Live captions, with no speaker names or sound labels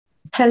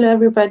Hello,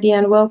 everybody,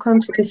 and welcome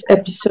to this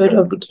episode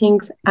of the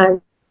Kings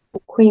and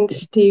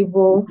Queens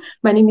Table.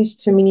 My name is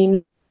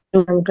Tumini.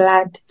 I'm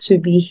glad to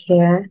be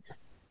here.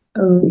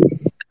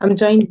 I'm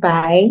joined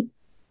by.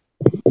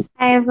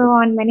 Hi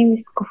everyone, my name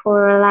is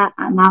Koforola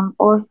and I'm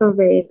also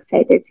very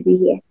excited to be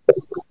here.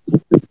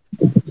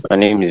 My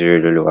name is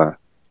Ridulua.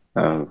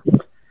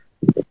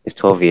 It's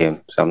 12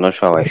 a.m., so I'm not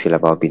sure how I feel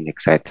about being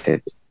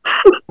excited.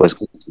 But it's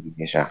good to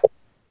be here.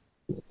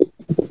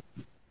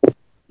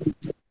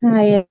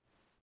 Hi,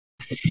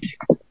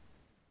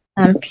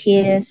 I'm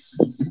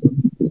Pierce,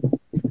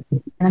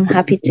 and I'm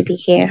happy to be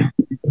here.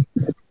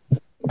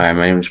 Hi,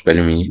 my name is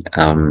Bellamy.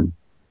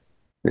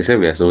 They said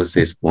we are supposed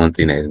to say one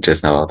thing that is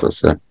just about us.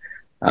 So,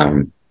 I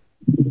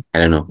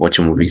don't know,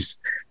 watching movies.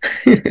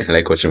 I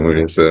like watching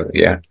movies, so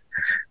yeah.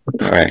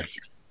 All right.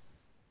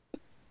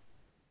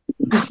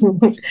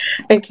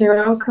 Okay,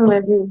 welcome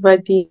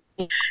everybody.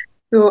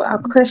 So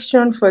our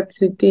question for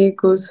today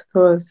goes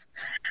first.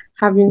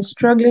 Have been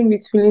struggling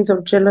with feelings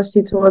of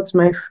jealousy towards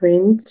my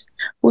friends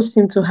who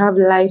seem to have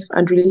life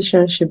and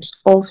relationships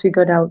all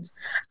figured out.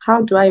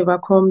 How do I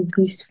overcome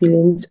these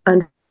feelings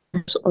and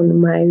on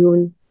my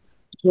own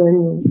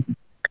journey?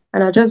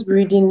 And I'll just be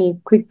reading a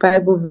quick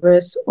Bible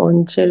verse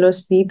on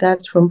jealousy.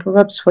 That's from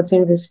Proverbs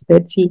 14, verse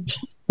 30.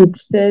 It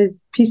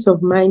says, peace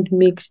of mind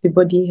makes the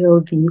body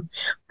healthy,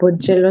 but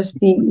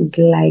jealousy is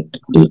like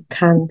a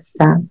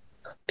cancer.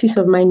 Peace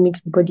of mind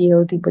makes the body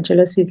healthy, but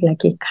jealousy is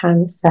like a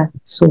cancer.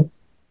 So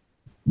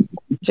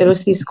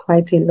jealousy is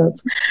quite a lot.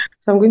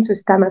 So I'm going to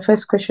start. My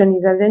first question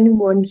is, has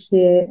anyone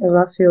here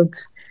ever felt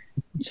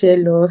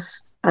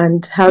jealous,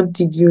 and how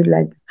did you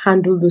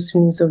handle those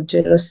feelings of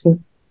jealousy?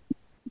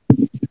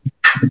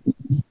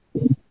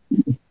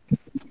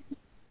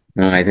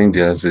 I think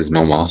jealousy is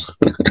normal.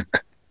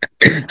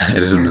 I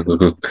don't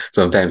know.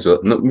 Sometimes,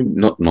 well,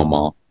 not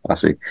normal, I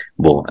say,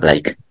 but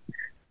I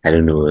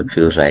don't know. It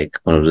feels like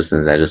one of those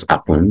things that just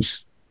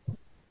happens.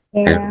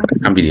 Yeah. I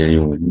can't be the only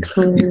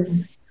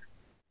one.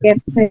 Yeah,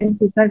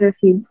 it's not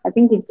just you. I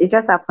think it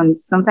just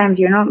happens. Sometimes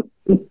you can't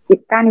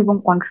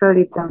even control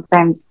it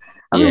sometimes.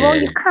 Well,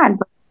 you can,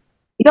 but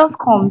it just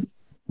comes.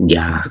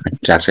 Yeah,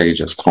 it actually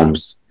just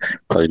comes.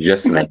 Because you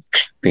just start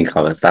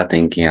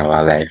thinking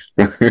about life.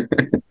 And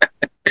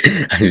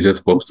it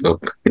just pops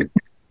up.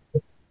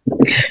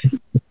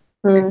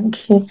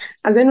 Okay.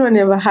 Has anyone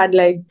ever had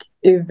a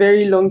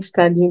very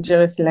long-standing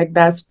jealousy like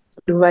that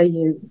over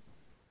years?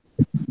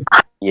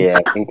 Yeah,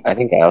 I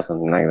think I have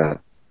something like that.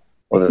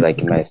 Although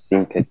in my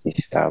same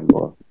petty but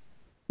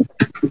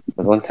there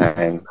was one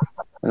time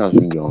when I was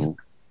really young,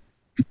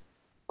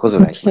 because of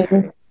my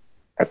height,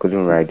 I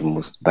couldn't ride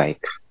most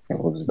bikes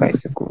and most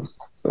bicycles.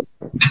 So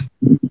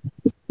there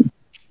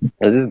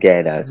was this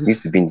guy that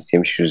used to be in the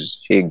same shoes.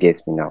 He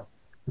gets me now.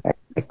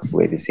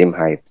 We're the same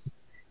height.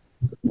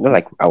 Not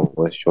like I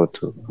was short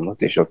too. I'm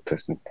not a short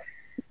person.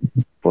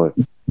 But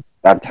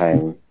that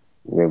time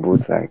we were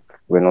both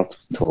we're not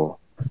tall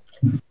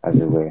as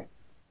we were.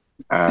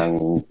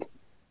 And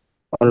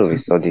all of a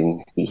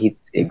sudden he hit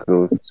a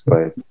growth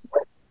spurt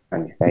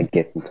and he started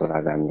getting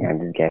taller than me, and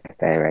this guy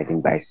started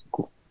riding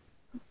bicycle.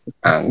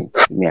 And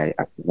me, I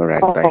could not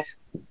ride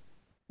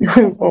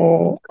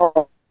bicycle.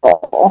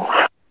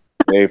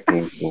 Very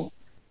painful.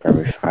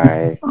 Primary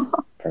 5,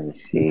 primary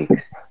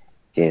 6,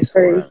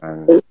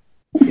 JS1,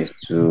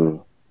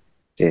 JS2,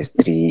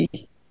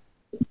 JS3,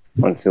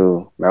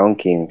 until my own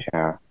came,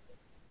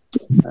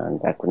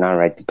 and I could not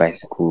ride the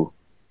bicycle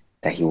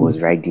that he was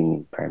riding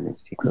in primary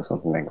 6 or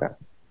something like that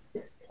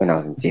when I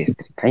was in JS3.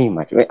 Can you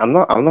imagine? I'm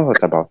not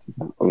hurt about it.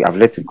 I've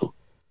let it go.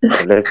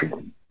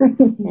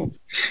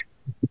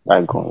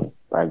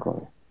 Bygones.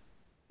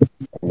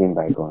 Everything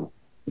bygone.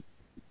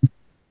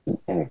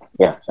 Anyway,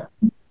 yeah.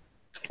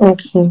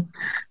 Okay.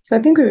 So I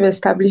think we've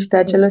established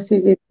that jealousy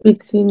is a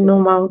pretty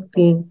normal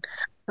thing,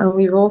 and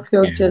we've all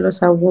felt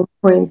jealous at one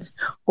point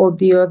or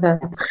the other.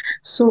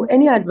 So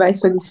any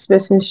advice for this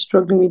person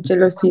struggling with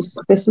jealousy,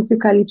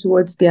 specifically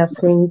towards their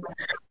friends?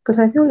 Because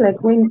I feel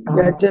like when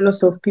you're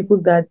jealous of people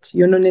that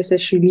you're not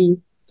necessarily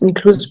in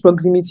close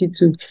proximity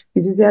to,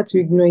 it's easier to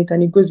ignore it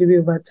and it goes away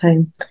over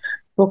time.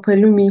 But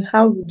Pelumi,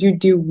 how would you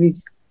deal with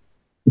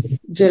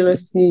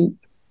jealousy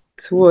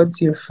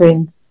towards your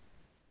friends?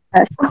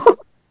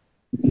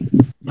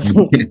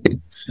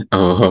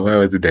 Oh, why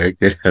was it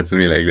directed at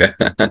me like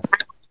that?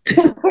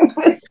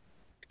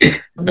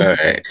 All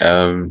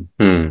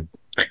right.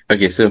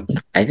 Okay, so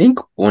I think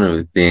one of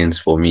the things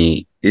for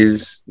me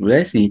is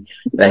it's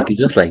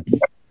just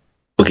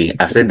okay,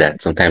 I've said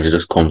that sometimes it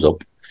just comes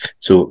up.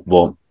 So,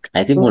 but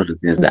I think one of the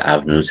things that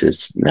I've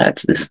noticed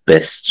that is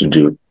best to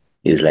do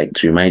is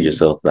to remind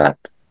yourself that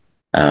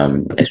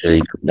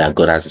especially that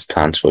God has his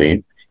plans for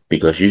you,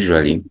 because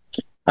usually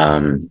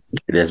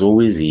there's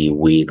always a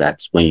way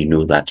that when you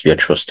know that you're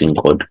trusting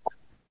God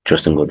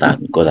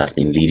that God has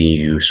been leading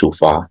you so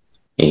far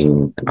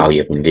in how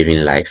you've been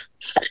living life,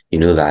 you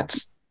know that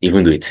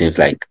even though it seems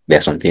like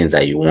there's some things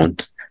that you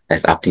want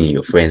that's happening in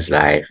your friend's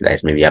life,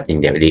 that's maybe happening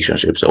in their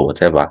relationships or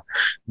whatever,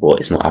 but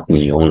it's not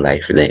happening in your own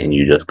life, then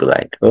you just go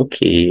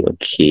okay,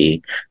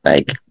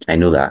 I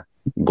know that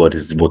God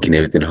is working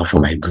everything out for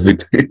my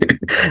good.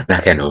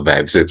 That kind of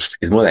vibe. So it's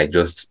more like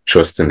just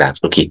trusting that,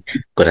 okay,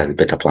 God has a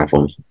better plan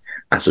for me.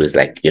 And so it's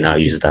like,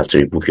 use that to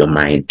remove your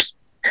mind.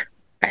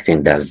 I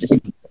think that's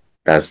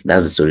the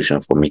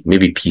solution for me.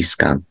 Maybe peace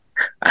can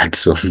add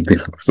something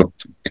or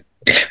something.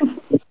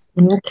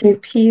 Okay,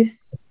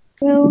 peace.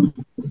 Well,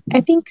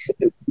 I think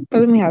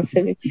Palumi has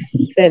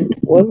said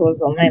what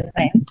was on my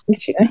mind,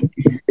 literally.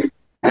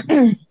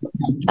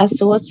 As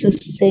to what to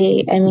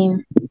say, I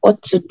mean,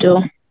 what to do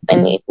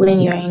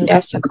when you're in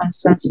that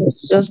circumstance.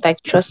 It's just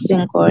like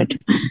trusting God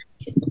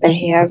that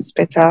He has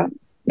better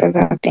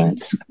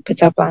things,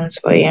 better plans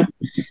for you.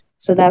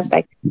 So that's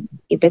like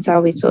a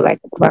better way to like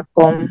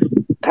overcome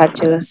that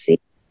jealousy,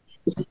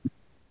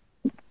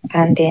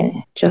 and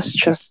then just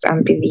trust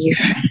and believe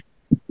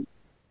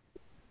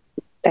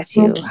that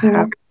you Okay.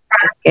 have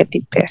to get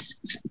the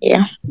best.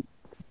 Yeah.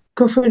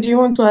 Kofu, do you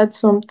want to add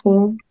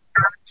something?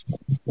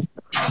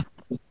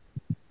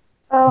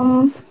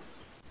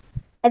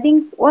 I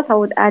think what I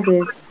would add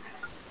is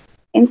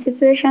in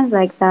situations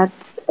like that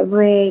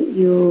where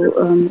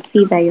you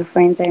see that your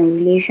friends are in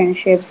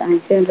relationships and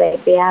it seems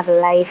like they have a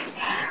life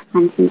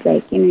and it seems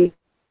like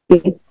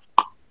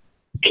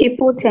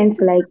people tend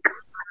to like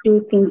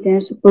do things they're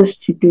not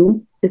supposed to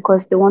do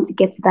because they want to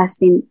get to that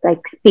same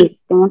like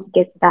space. They want to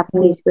get to that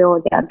place where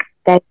all they are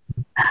that.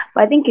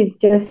 But I think it's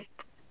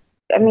just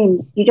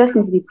you just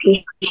need to be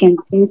patient.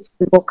 You need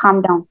to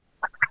calm down.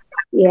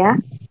 Yeah.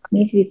 You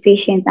need to be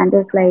patient and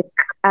just like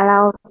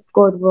allow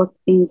God work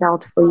things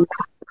out for you.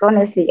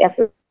 Honestly, I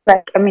feel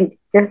like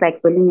just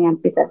like Bolimi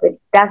and Peace, I said,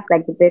 that's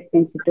like the best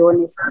thing to do,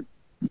 honestly.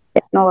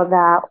 There's no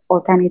other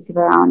alternative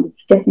around it.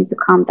 You just need to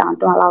calm down.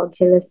 Don't allow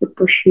jealousy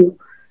push you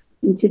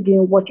into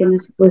doing what you're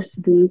not supposed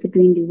to do, into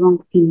doing the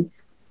wrong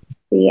things.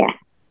 So yeah.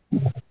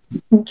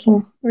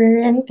 Okay.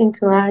 Really, anything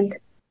to add?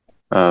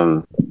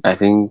 I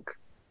think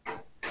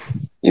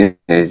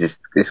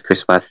it's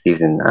Christmas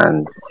season,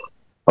 and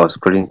I was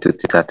scrolling to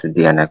Twitter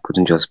today, and I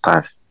couldn't just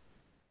pass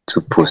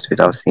two posts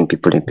without seeing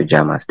people in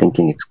pajamas,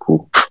 thinking it's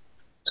cool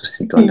to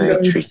sit under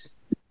a tree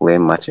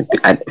wearing matching.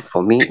 And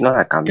for me, not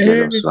like I'm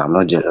jealous, so I'm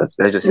not jealous.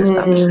 Let's just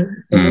establish.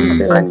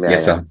 Find me,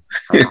 Yes, sir.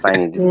 I'm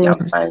fine in this.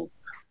 I'm fine,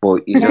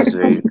 but it's just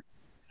very.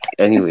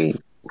 Anyway,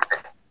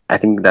 I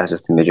think that's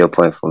just a major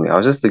point for me. I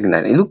was just looking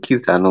at it. It look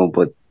cute, I know,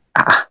 but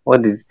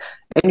what is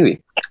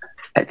anyway?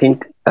 I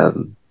think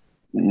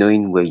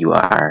knowing where you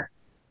are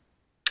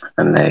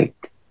and like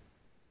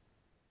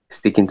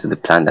sticking to the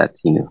plan that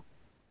you're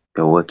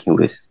working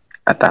with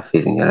at that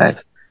phase in your life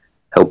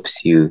helps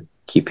you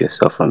keep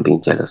yourself from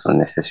being jealous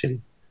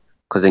unnecessarily.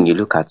 Because then you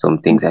look at some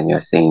things and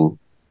you're saying,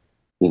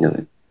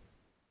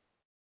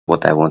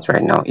 what I want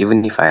right now.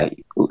 Even if I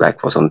like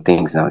for some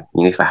things now,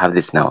 if I have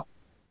this now,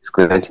 it's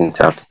going to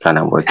interrupt the plan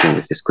I'm working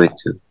with. It's going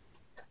to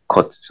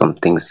cut some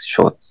things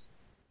short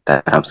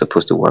that I'm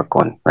supposed to work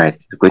on, right?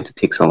 It's going to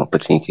take some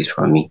opportunities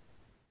from me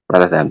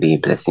rather than being a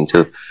blessing.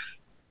 So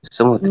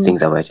some of the things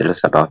that we're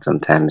jealous about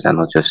sometimes are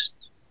not just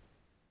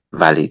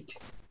valid,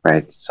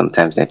 right?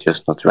 Sometimes they're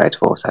just not right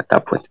for us at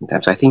that point in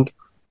time. So I think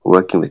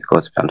working with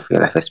God's plan for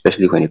your life,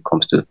 especially when it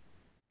comes to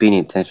being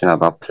intentional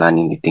about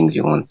planning the things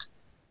you want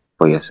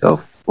for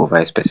yourself over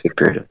a specific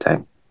period of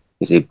time,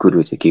 is a good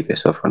way to keep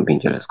yourself from being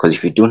jealous. Because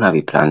if you don't have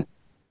a plan,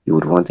 you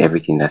would want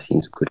everything that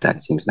seems good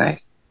and seems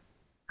nice.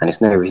 And it's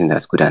not everything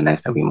that's good and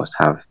nice that we must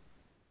have.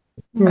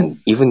 And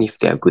even if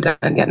they are good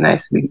and they're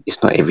nice,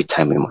 it's not every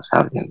time we must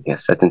have them. There are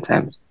certain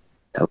times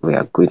that we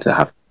are going to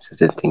have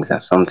certain things,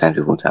 and sometimes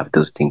we won't have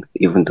those things,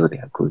 even though they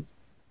are good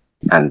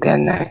and they're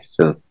nice.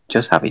 So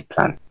just have a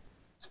plan.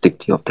 Stick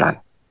to your plan.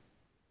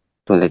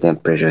 Don't let them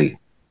pressure you.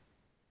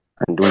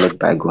 And don't let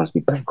bygones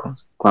be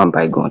bygones. Go and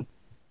bygone.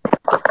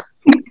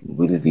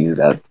 We'll do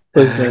that.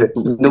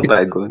 No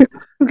bygone.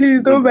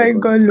 Please don't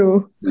bygone,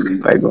 no.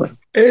 Bygone.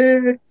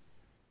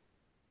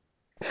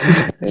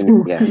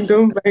 Yeah.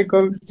 Don't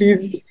bygone,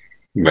 please.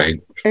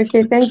 Right.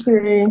 Okay, thank you,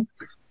 Ray.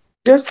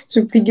 Just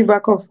to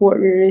piggyback off what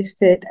Ray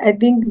said, I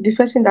think the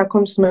first thing that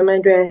comes to my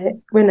mind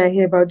when I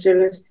hear about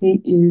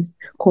jealousy is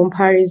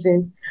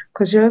comparison.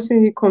 Because jealousy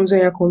really comes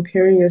when you're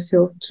comparing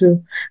yourself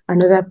to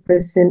another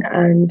person.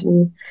 And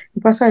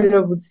the pastor I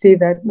love would say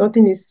that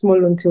nothing is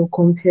small until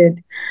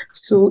compared.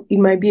 So it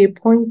might be a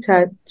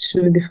pointer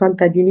to the fact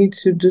that you need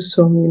to do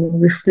some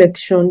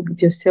reflection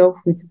with yourself,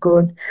 with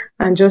God,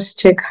 and just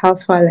check how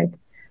far, like,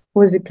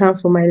 what's the plan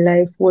for my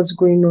life? What's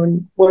going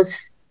on?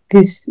 What's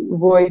this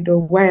void, or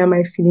why am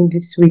I feeling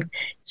this way?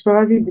 It's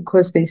probably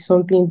because there's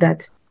something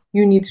that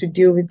you need to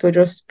deal with or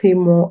just pay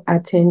more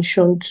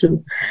attention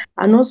to.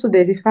 And also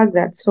there's the fact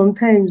that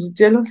sometimes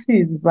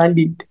jealousy is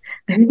valid.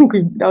 I think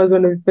that was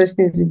one of the first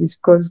things we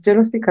discussed.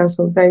 Jealousy can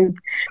sometimes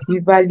be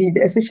valid,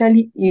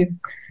 especially if,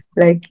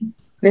 like,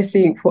 let's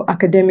say for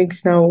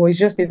academics now, or it's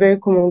just a very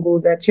common goal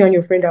that you and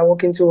your friend are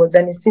working towards,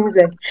 and it seems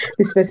like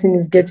this person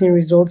is getting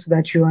results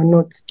that you are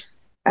not.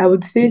 I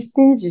would say,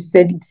 since you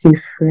said it's a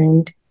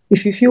friend,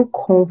 if you feel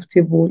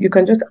comfortable, you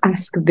can just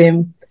ask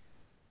them,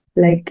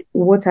 like,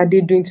 what are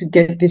they doing to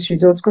get these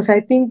results? Because I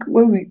think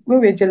when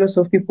we're jealous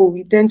of people,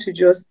 we tend to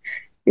just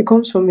it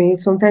comes from me.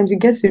 Sometimes it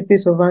gets to a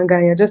place of anger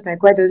and you're just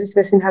like, why does this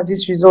person have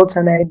these results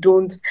and I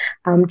don't?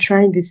 I'm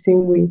trying the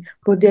same way.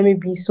 But there may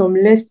be some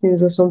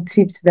lessons or some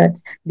tips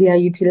that they are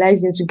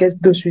utilizing to get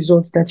those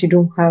results that you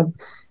don't have.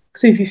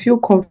 So if you feel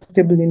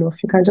comfortable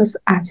enough, you can just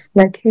ask,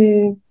 like,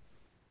 hey,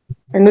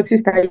 I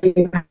noticed that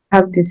you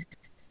have this,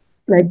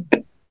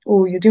 like,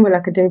 oh, you're doing well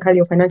academically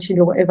or financially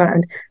or whatever,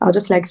 and I'll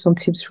just like some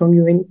tips from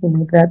you, anything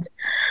like that.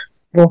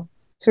 But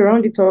to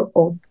round it all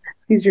up,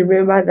 please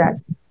remember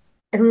that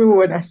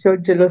everyone has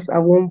felt jealous at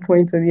one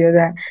point or the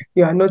other.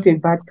 You are not a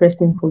bad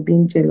person for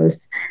being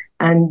jealous.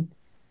 And,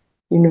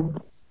 you know,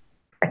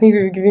 I think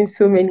we've given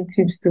so many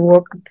tips to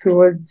work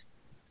towards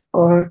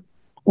or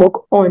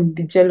work on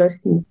the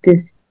jealousy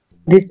this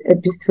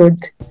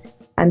episode.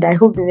 And I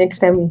hope the next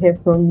time we hear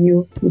from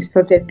you, you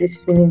sorted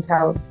these feelings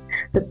out.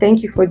 So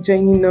thank you for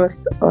joining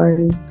us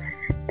on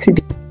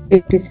today's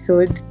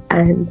episode.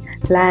 And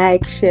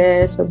like,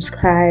 share,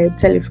 subscribe,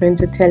 tell a friend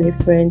to tell a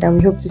friend. And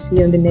we hope to see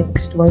you on the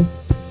next one.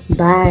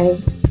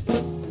 Bye.